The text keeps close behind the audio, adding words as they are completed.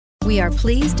We are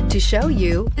pleased to show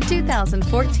you the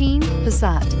 2014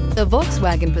 Passat. The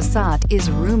Volkswagen Passat is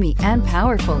roomy and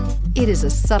powerful. It is a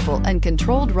supple and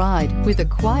controlled ride with a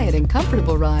quiet and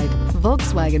comfortable ride.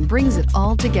 Volkswagen brings it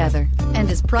all together and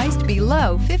is priced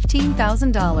below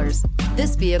 $15,000.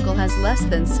 This vehicle has less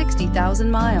than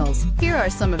 60,000 miles. Here are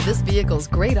some of this vehicle's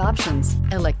great options: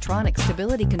 electronic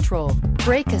stability control,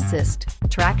 brake assist,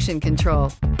 traction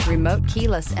control, remote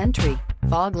keyless entry,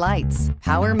 fog lights,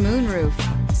 power moonroof,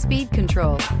 speed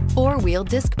control, four-wheel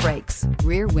disc brakes,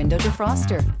 rear window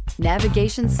defroster,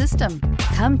 navigation system.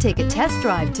 Come take a test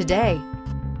drive today.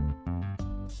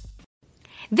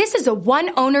 This is a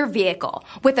one-owner vehicle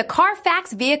with a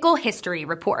CARFAX Vehicle History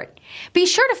Report. Be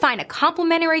sure to find a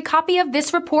complimentary copy of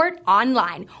this report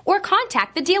online or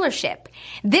contact the dealership.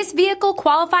 This vehicle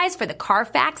qualifies for the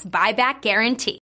CARFAX Buyback Guarantee.